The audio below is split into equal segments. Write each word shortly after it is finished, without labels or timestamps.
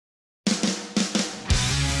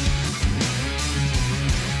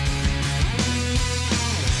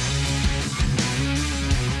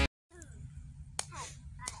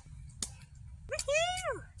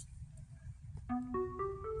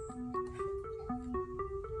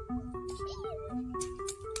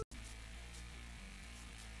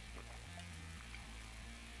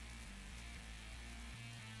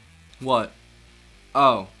What?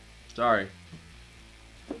 Oh, sorry.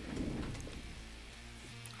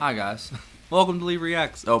 Hi guys. Welcome to Leave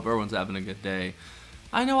Reacts. Hope everyone's having a good day.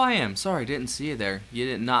 I know I am. Sorry, didn't see you there. You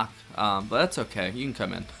didn't knock. But that's okay. You can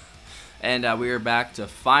come in. And we are back to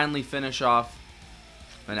finally finish off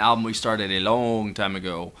an album we started a long time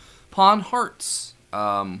ago. Pawn Hearts.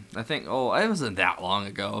 I think, it wasn't that long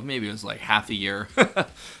ago. Maybe it was like half a year.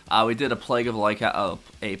 We did a Plague of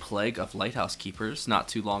Lighthouse Keepers not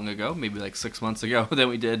too long ago, maybe like 6 months ago. Then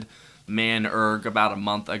we did Man-erg about a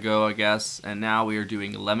month ago, I guess. And now we are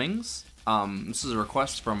doing Lemmings. This is a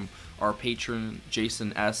request from our patron,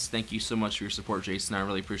 Jason S. Thank you so much for your support, Jason. I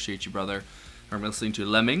really appreciate you, brother. I'm listening to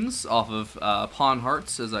Lemmings off of Pawn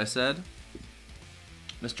Hearts, as I said.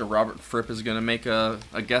 Mr. Robert Fripp is going to make a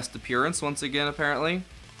guest appearance once again, apparently.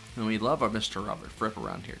 And we love our Mr. Robert Fripp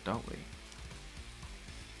around here, don't we?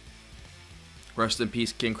 Rest in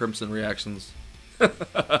peace, King Crimson reactions.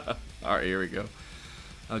 Alright, here we go.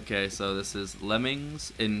 Okay, so this is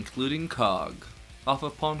Lemmings, including Cog, off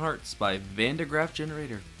of Pawn Hearts by Graaf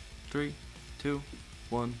Generator. 3, 2,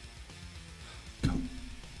 1, go.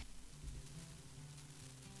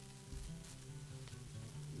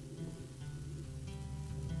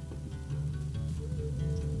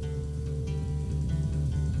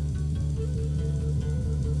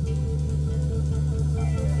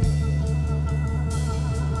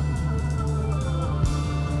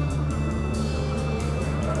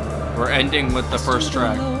 We're ending with the first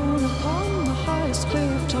track. Upon the highest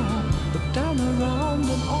cliff top, looked down around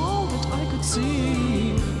and all that I could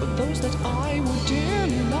see, but those that I would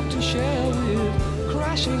dearly love to share with,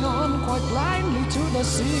 crashing on quite blindly to the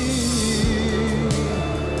sea.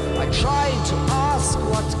 I tried to ask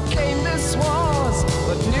what game this was,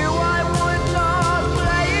 but knew I would not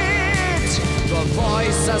play it. The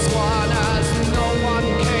voice as one as no one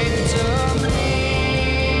came to me.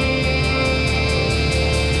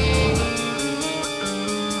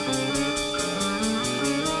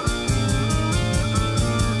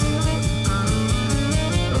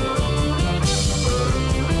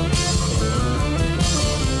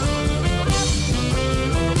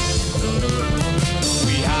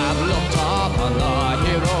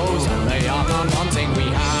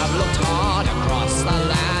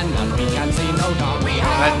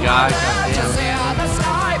 That guy, goddamn. The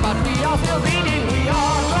sky, but we are still beating. We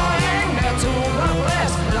are trying to the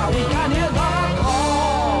west. Now we can hear the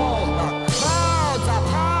call. The clouds are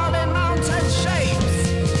piled in mountain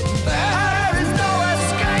shapes. There is no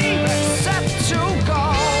escape except to go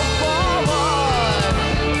forward.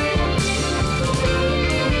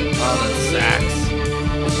 Oh, that sax.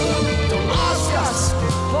 Don't ask us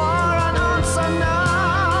for an answer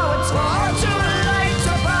now. It's far too late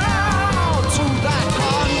to bow to that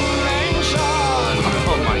convention.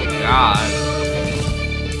 Oh my god.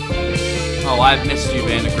 Oh, I've missed you,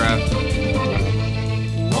 Graaf.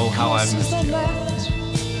 Oh, how I've missed you.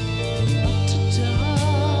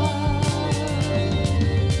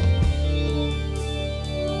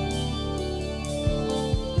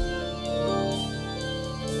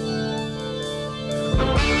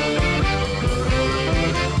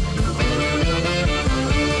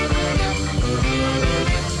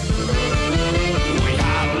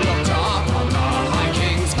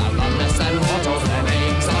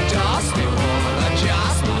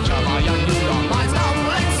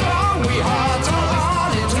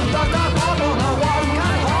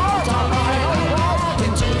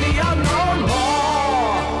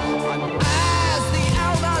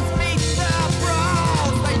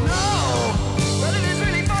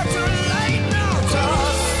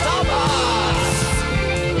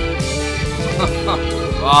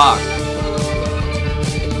 Fuck.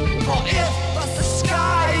 For if the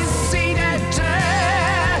sky is seeded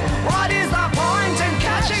dead, what is the point in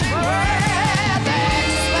catching breath?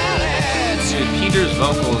 Dude, Peter's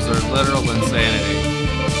vocals are literal insanity.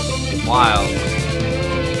 Wild.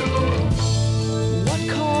 What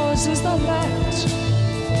causes the left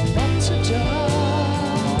not to die?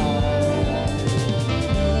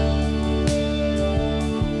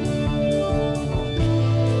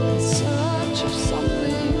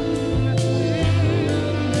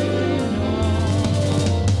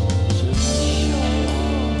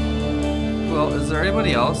 Well, is there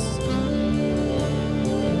anybody else?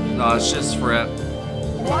 No, it's just Fripp.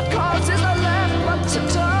 What causes the left but to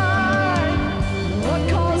die? What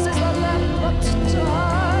causes the left but to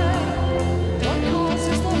die? What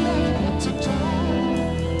causes the left but to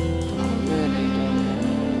die? I really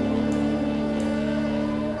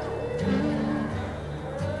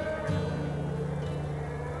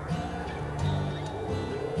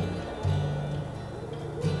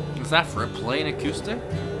Is that Fripp playing acoustic?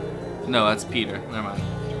 No, that's Peter. Never mind.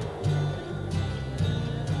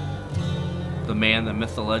 The man, the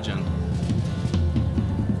myth, the legend.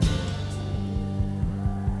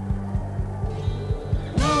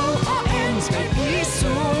 Our ends may be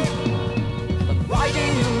soon, but why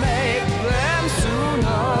didn't you make them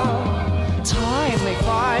sooner? Time may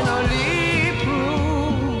finally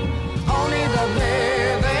prove only the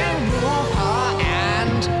living move her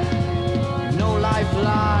end. No life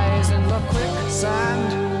lies in the quicksand.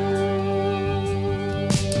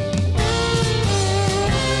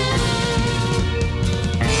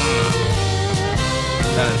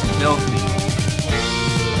 That is filthy.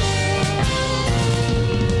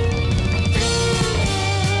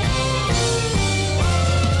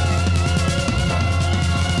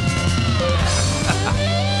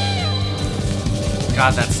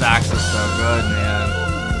 God, that sax is so good, man.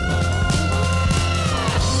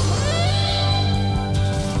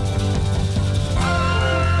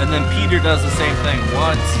 And then Peter does the same thing.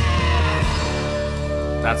 What?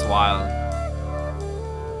 That's wild.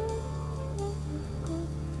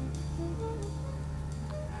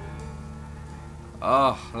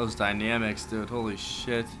 Oh, those dynamics, dude. Holy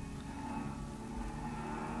shit.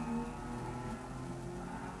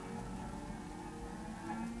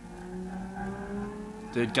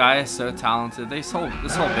 Dude, guy is so talented. This whole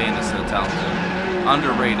band is so talented.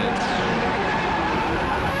 Underrated.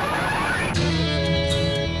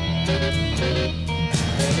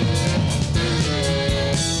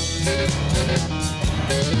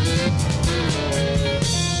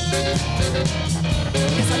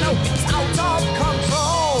 Yes, I know it's out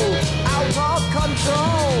of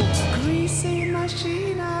control. Greasy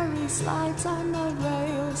machinery slides on the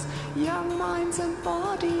rails. Young minds and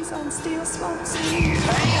bodies on steel smokes and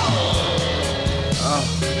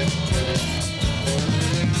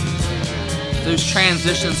Those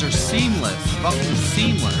transitions are seamless. Fucking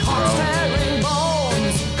seamless, bro.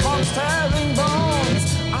 Constaring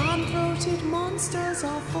bones. Unthroated monsters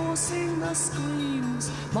are forcing the screams.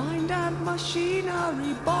 Mind and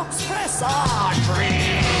machinery box press our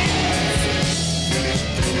dreams.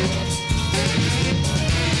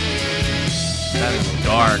 That is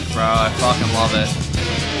dark, bro. I fucking love it.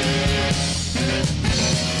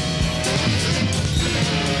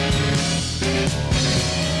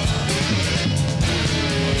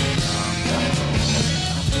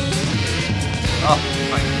 Oh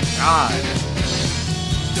my god.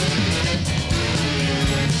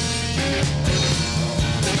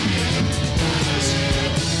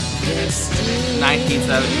 It's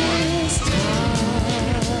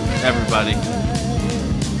 1971. Everybody.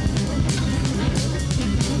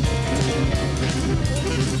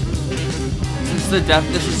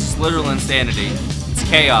 This is literal insanity. It's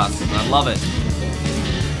chaos. I love it.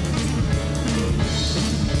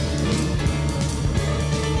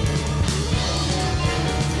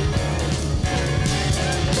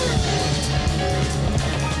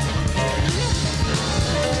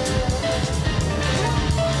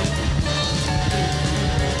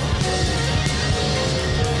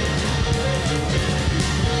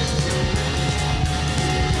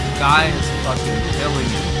 Guy is fucking killing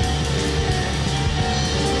it.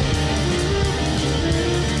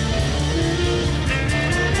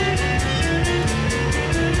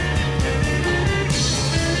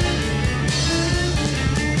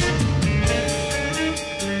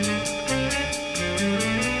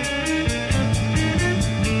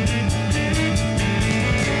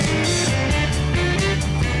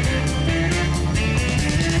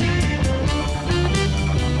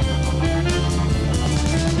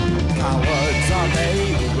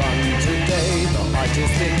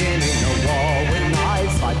 Just beginning a war with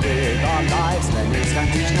knives, fight with our lives. Lemmings can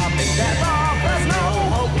teach nothing, death offers no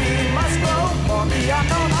hope. We must grow for the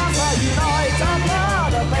unknown answer. Unite our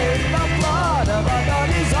blood, abate the blood of utter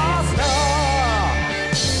disaster.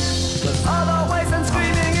 There's other ways than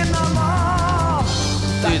screaming in the mob.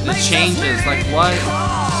 Dude, the changes, like what?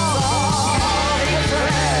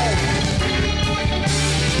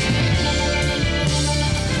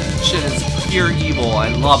 Shit is pure evil. I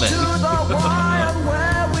love it.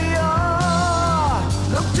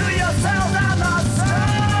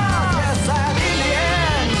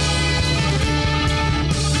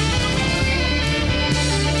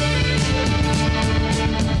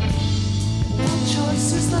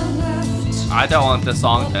 I don't want this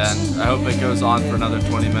song to end. I hope it goes on for another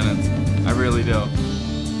 20 minutes. I really do.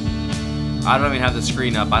 I don't even have the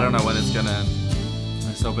screen up. I don't know when it's gonna end.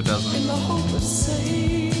 I just hope it doesn't. In the hope of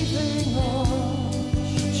saving our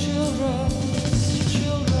children's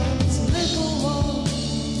little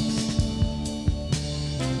ones.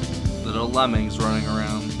 Little lemmings running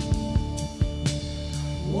around.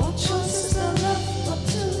 What What choices are left but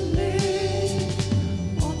to live?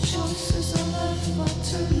 What choices are left but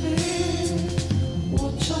to live?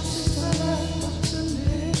 What choices are left but to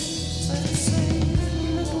live? Let's say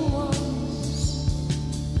little ones.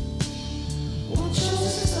 What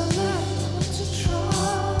choices are left but to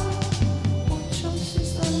try? What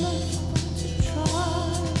choices are left but to try?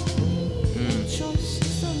 What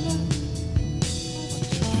choices are left but to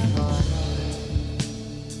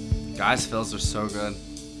try? Guys' fills are so good.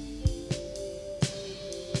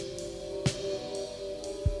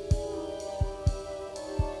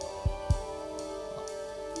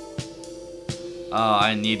 Oh,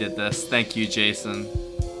 I needed this. Thank you, Jason.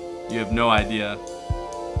 You have no idea.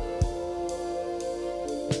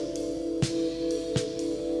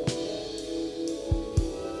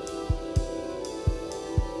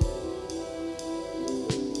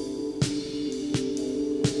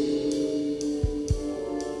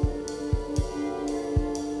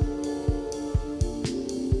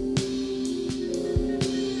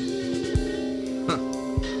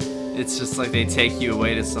 It's just like they take you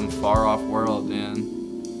away to some far off world, man.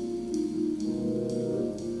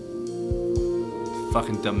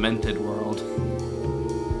 Fucking demented world.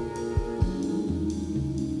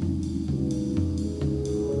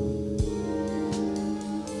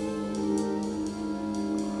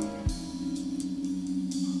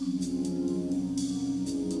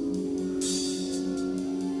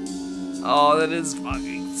 Oh, that is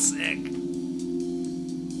fucking sick.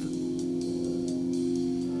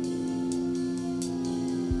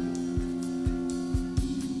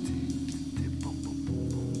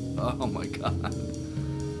 Oh my god.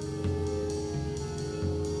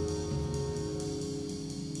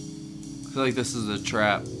 I feel like this is a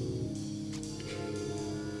trap.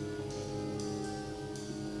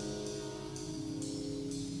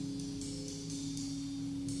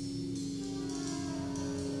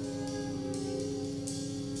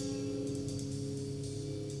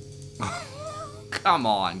 Come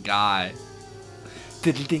on, guy.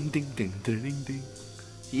 Ding ding ding ding ding ding.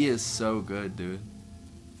 He is so good, dude.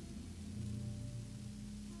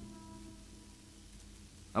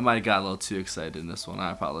 I might have got a little too excited in this one.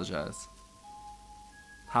 I apologize.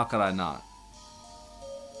 How could I not?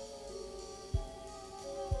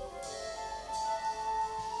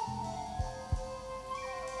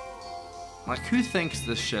 Like, who thinks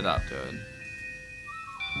this shit up, dude?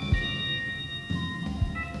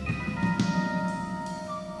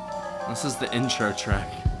 This is the intro track.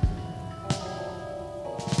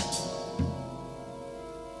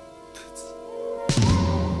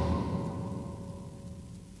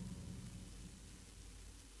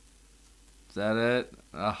 Is that it?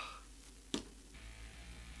 Ugh.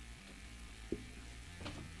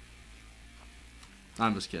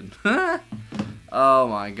 I'm just kidding. Oh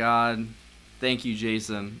my god. Thank you,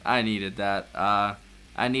 Jason. I needed that.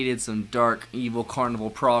 I needed some dark, evil carnival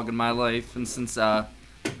prog in my life, and since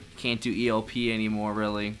can't do ELP anymore,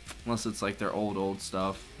 really, unless it's like their old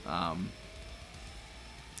stuff.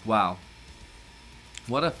 Wow.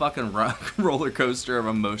 What a fucking roller coaster of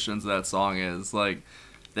emotions that song is. Like,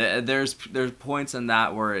 there's points in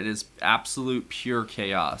that where it is absolute pure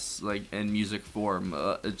chaos, like in music form.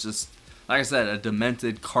 It's just, like I said, a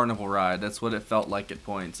demented carnival ride. That's what it felt like at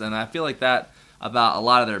points, and I feel like that about a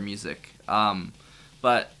lot of their music.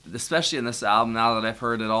 But especially in this album, now that I've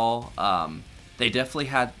heard it all, they definitely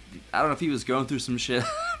had. I don't know if he was going through some shit.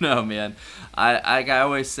 No, man. I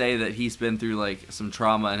always say that he's been through like some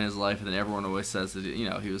trauma in his life, and then everyone always says that, you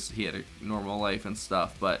know, he had a normal life and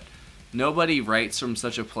stuff, but nobody writes from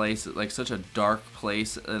such a place, like such a dark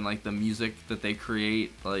place, and like the music that they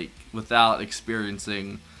create, like without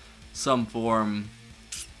experiencing some form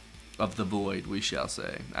of the void, we shall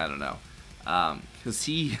say. I don't know, because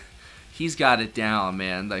he's got it down,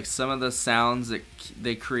 man. Like some of the sounds that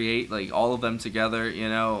they create, like all of them together, you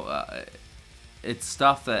know, it's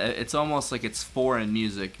stuff that it's almost like it's foreign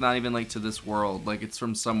music, not even like to this world, like it's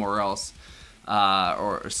from somewhere else.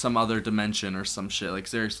 Or some other dimension or some shit. Like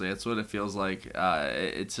seriously, that's what it feels like.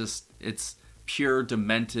 It's pure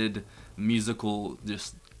demented musical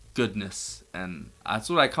just goodness, and that's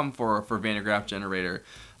what I come for Van der Graaf Generator.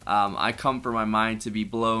 I come for my mind to be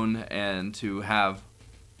blown and to have,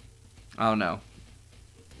 I don't know,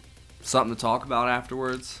 something to talk about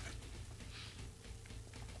afterwards.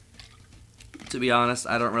 To be honest,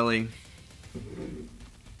 I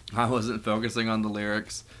wasn't focusing on the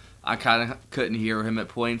lyrics. I kind of couldn't hear him at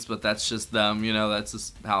points, but that's just them, you know, that's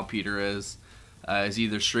just how Peter is. He's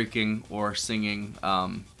either shrieking or singing.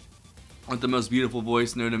 with the most beautiful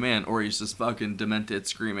voice known to man, or he's just fucking demented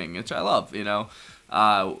screaming, which I love, you know.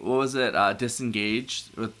 What was it?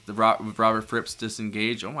 Disengaged with with Robert Fripp's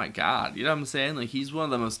Disengaged. Oh my god, you know what I'm saying? Like, he's one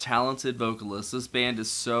of the most talented vocalists. This band is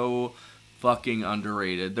so fucking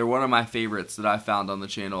underrated. They're one of my favorites that I found on the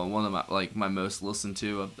channel, and one of my most listened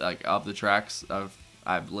to of the tracks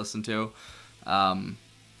I've listened to.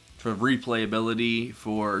 For replayability,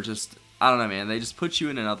 for just, I don't know, man. They just put you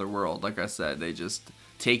in another world. Like I said, they just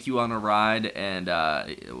take you on a ride, and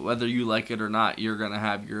whether you like it or not, you're gonna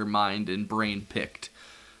have your mind and brain picked.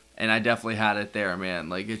 And I definitely had it there, man.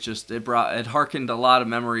 Like, it harkened a lot of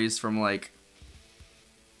memories from, like,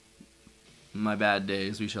 my bad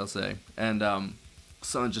days, we shall say, and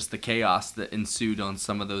some of just the chaos that ensued on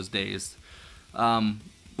some of those days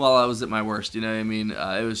while I was at my worst. You know what I mean?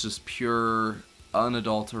 It was just pure,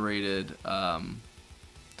 unadulterated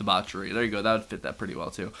debauchery. There you go. That would fit that pretty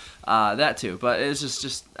well too. That too. But it's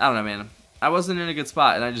just I don't know, man. I wasn't in a good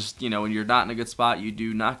spot, and I just, you know, when you're not in a good spot, you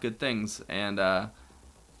do not good things. And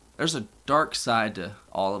there's a dark side to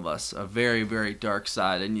all of us, a very, very dark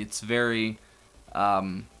side, and it's very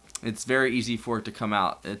easy for it to come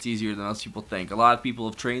out. It's easier than most people think. A lot of people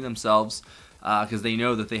have trained themselves because they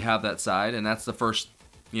know that they have that side, and that's the first,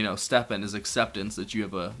 you know, step in, is acceptance that you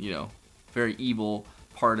have a, you know, very evil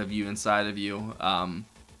part of you inside of you.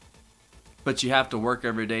 But you have to work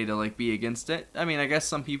every day to, like, be against it. I mean, I guess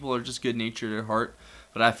some people are just good-natured at heart,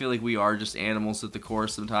 but I feel like we are just animals at the core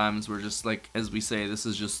sometimes. We're just, like, as we say, this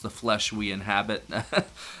is just the flesh we inhabit.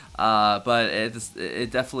 But it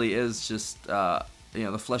definitely is just, you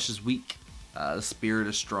know, the flesh is weak. The spirit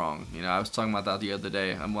is strong. You know, I was talking about that the other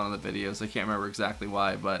day on one of the videos. I can't remember exactly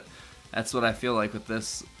why, but that's what I feel like with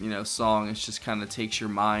this, you know, song. It just kind of takes your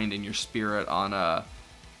mind and your spirit on a,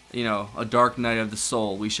 you know, a dark night of the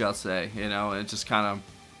soul, we shall say. You know, and it just kind of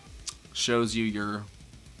shows you your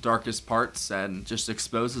darkest parts and just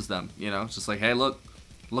exposes them. You know, it's just like, hey, look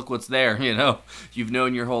what's there. You know, you've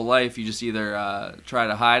known your whole life. You just either try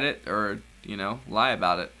to hide it or, you know, lie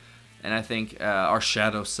about it. And I think our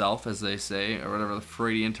shadow self, as they say, or whatever the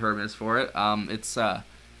Freudian term is for it,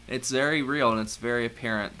 it's very real, and it's very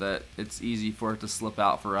apparent that it's easy for it to slip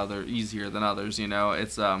out easier than others. You know,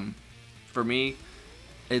 it's for me,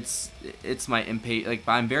 it's my like,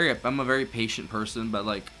 I'm a very patient person, but,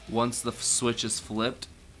 like, once the switch is flipped,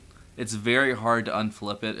 it's very hard to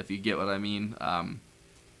unflip it, if you get what I mean. I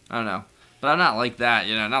don't know, but I'm not like that,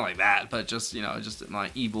 you know, not like that, but just, you know, just my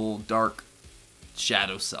evil, dark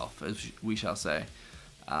shadow self, as we shall say.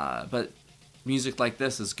 But music like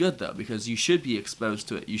this is good, though, because you should be exposed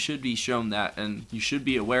to it. You should be shown that, and you should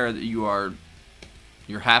be aware that you're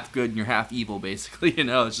half good and you're half evil, basically. You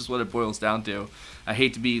know, it's just what it boils down to. I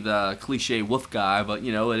hate to be the cliche wolf guy, but,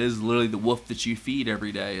 you know, it is literally the wolf that you feed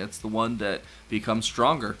every day. It's the one that becomes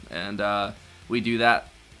stronger, and we do that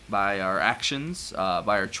by our actions, by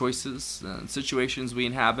our choices, and situations we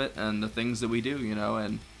inhabit, and the things that we do, you know.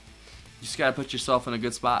 And you just gotta put yourself in a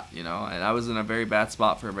good spot, you know. And I was in a very bad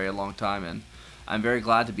spot for a very long time, and I'm very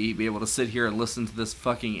glad to be able to sit here and listen to this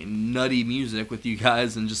fucking nutty music with you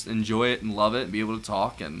guys and just enjoy it and love it and be able to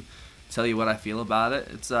talk and tell you what I feel about it.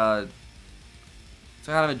 It's kind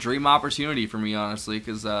of a dream opportunity for me, honestly,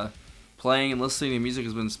 because playing and listening to music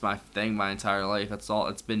has been my thing my entire life. That's all.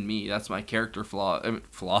 It's been me. That's my character flaw.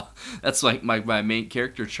 That's like my main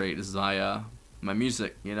character trait is my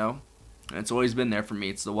music, you know. And it's always been there for me.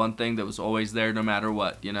 It's the one thing that was always there no matter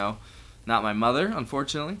what, you know. Not my mother,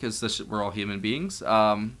 unfortunately, because we're all human beings.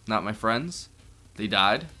 Not my friends. They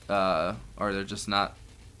died, or they're just not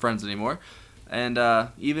friends anymore. And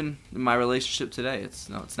even in my relationship today, it's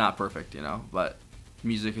not perfect, you know. But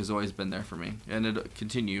music has always been there for me, and it'll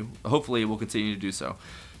continue. Hopefully, it will continue to do so.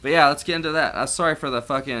 But yeah, let's get into that. Sorry for the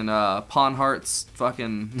fucking Pawn Hearts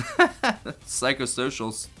fucking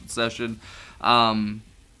psychosocial session.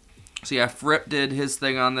 So yeah, Fripp did his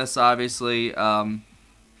thing on this, obviously.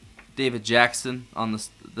 David Jackson on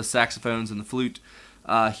the saxophones and the flute.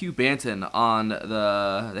 Hugh Banton on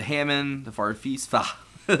the Hammond, the Farfisa,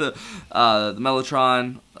 the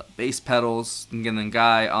Mellotron, bass pedals, and then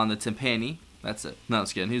Guy on the timpani. That's it. No,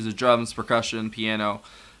 just kidding. He's the drums, percussion, piano.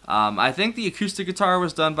 I think the acoustic guitar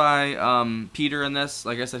was done by Peter in this.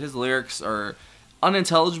 Like I said, his lyrics are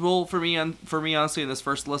unintelligible for me honestly in this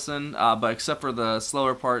first listen, but except for the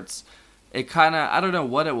slower parts, it kind of, I don't know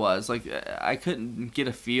what it was, like I couldn't get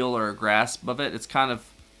a feel or a grasp of it. It's kind of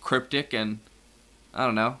cryptic, and I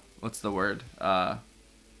don't know what's the word,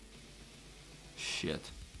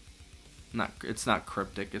 it's not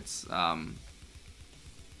cryptic, it's dun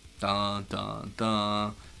dun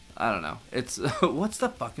dun, I don't know, it's what's the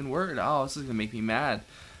fucking word? Oh, this is gonna make me mad.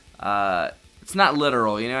 it's not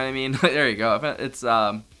literal, you know what I mean? There you go. It's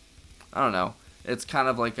I don't know. It's kind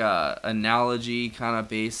of like a analogy kind of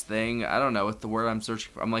based thing. I don't know what the word I'm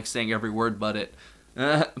searching for. I'm like saying every word but it.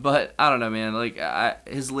 But I don't know, man. Like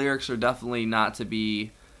his lyrics are definitely not to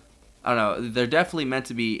be. I don't know. They're definitely meant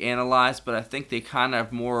to be analyzed, but I think they kind of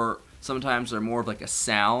sometimes are more of like a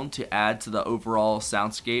sound to add to the overall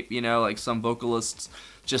soundscape. You know, like some vocalists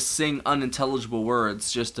just sing unintelligible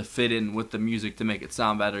words just to fit in with the music to make it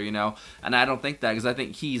sound better. You know, and I don't think that, because I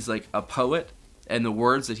think he's like a poet, and the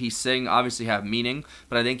words that he sing obviously have meaning,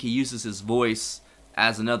 but I think he uses his voice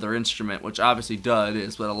as another instrument, which obviously it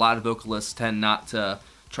is, but a lot of vocalists tend not to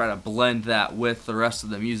try to blend that with the rest of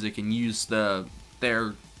the music and use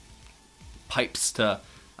their pipes to,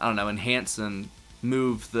 I don't know, enhance and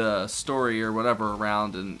move the story or whatever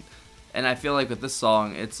around. And I feel like with this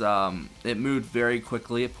song, it moved very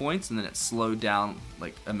quickly at points, and then it slowed down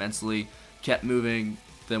like immensely, kept moving,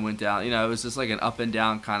 then went down. You know, it was just like an up and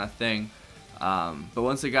down kind of thing. But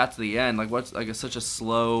once it got to the end, it's such a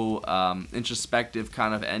slow, introspective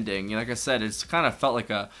kind of ending. You know, like I said, it's kind of felt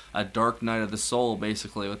like a dark night of the soul,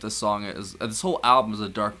 basically, what this song is. This whole album is a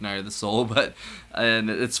dark night of the soul, and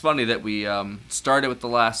it's funny that we started with the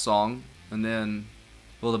last song, and then,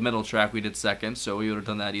 well, the middle track we did second, so we would have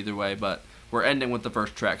done that either way, but we're ending with the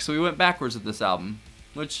first track. So we went backwards with this album,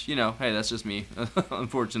 which, you know, hey, that's just me,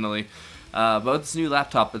 unfortunately. But with this new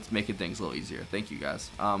laptop, it's making things a little easier. Thank you,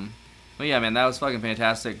 guys. But yeah, man, that was fucking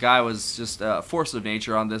fantastic. Guy was just a force of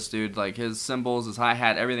nature on this dude. Like, his cymbals, his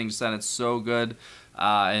hi-hat, everything just sounded so good.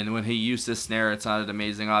 And when he used his snare, it sounded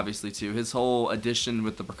amazing, obviously, too. His whole addition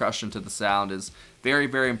with the percussion to the sound is very,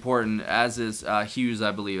 very important, as is Hughes,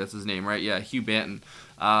 I believe. That's his name, right? Yeah, Hugh Banton.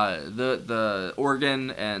 The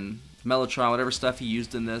organ and mellotron, whatever stuff he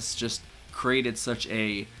used in this, just created such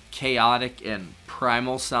a chaotic and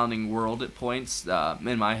primal-sounding world at points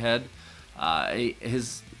in my head.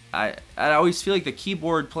 I always feel like the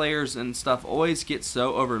keyboard players and stuff always get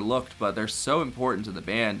so overlooked, but they're so important to the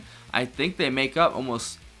band. I think they make up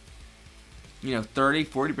almost,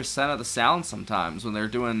 30-40% of the sound sometimes when they're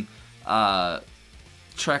doing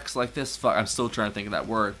tracks like this. Fuck, I'm still trying to think of that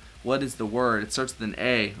word. What is the word? It starts with an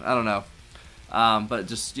A. I don't know. But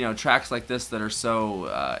just, tracks like this that are so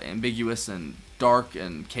ambiguous and dark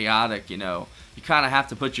and chaotic, you kind of have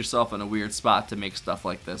to put yourself in a weird spot to make stuff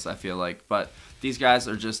like this, I feel like. But these guys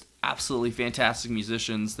are just absolutely fantastic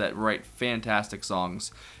musicians that write fantastic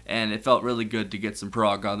songs, and it felt really good to get some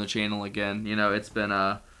prog on the channel again. It's been,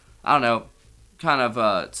 I don't know, kind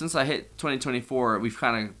of, since I hit 2024, we've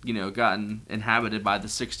kind of, gotten inhabited by the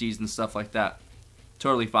 60s and stuff like that.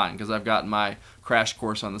 Totally fine, because I've gotten my crash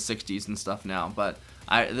course on the 60s and stuff now, but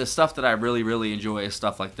the stuff that I really, really enjoy is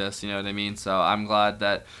stuff like this, you know what I mean? So I'm glad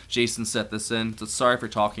that Jason set this in. So sorry for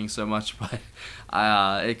talking so much, but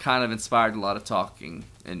it kind of inspired a lot of talking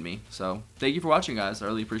in me. So thank you for watching, guys. I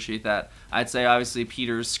really appreciate that. I'd say, obviously,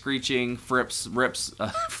 Peter's screeching, Fripp's rips,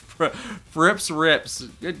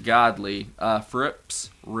 good godly, Fripp's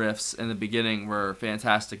riffs in the beginning were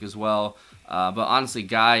fantastic as well. But honestly,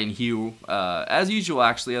 Guy and Hugh, as usual,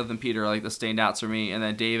 actually, other than Peter, are like the standouts for me. And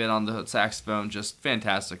then David on the saxophone, just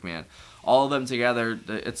fantastic, man. All of them together,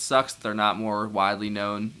 it sucks that they're not more widely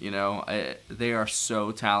known, They are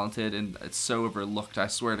so talented, and it's so overlooked, I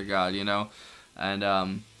swear to God,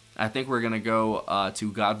 And I think we're going to go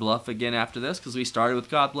to God Bluff again after this, because we started with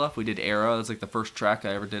God Bluff. We did Era. It's like the first track I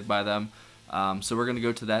ever did by them. So we're going to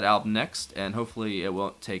go to that album next, and hopefully it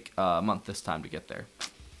won't take a month this time to get there.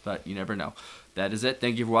 But you never know. That is it.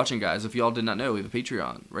 Thank you for watching, guys. If y'all did not know, we have a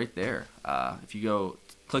Patreon right there. If you go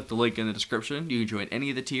click the link in the description, you can join any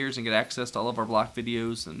of the tiers and get access to all of our block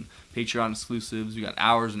videos and Patreon exclusives. We got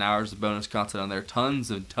hours and hours of bonus content on there. Tons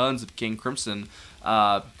and tons of King Crimson,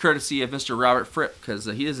 courtesy of Mr. Robert Fripp, because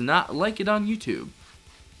he does not like it on YouTube.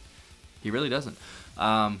 He really doesn't.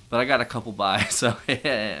 But I got a couple by, so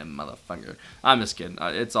motherfucker. I'm just kidding.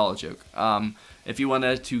 It's all a joke. If you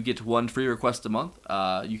wanted to get one free request a month,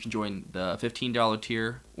 you can join the $15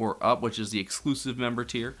 tier or up, which is the exclusive member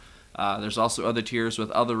tier. There's also other tiers with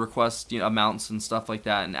other request amounts and stuff like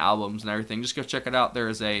that, and albums and everything. Just go check it out. There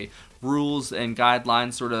is a rules and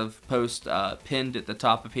guidelines sort of post pinned at the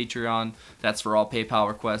top of Patreon. That's for all PayPal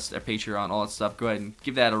requests at Patreon, all that stuff. Go ahead and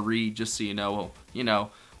give that a read, just so you know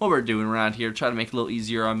what we're doing around here. Try to make it a little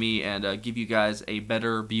easier on me and give you guys a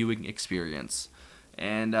better viewing experience.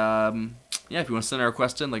 And yeah, if you want to send a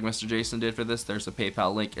request in like Mr. Jason did for this, there's a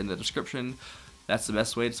PayPal link in the description. That's the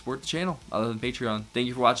best way to support the channel, other than Patreon. Thank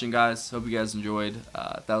you for watching, guys. Hope you guys enjoyed.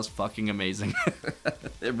 That was fucking amazing.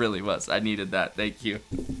 It really was. I needed that. Thank you.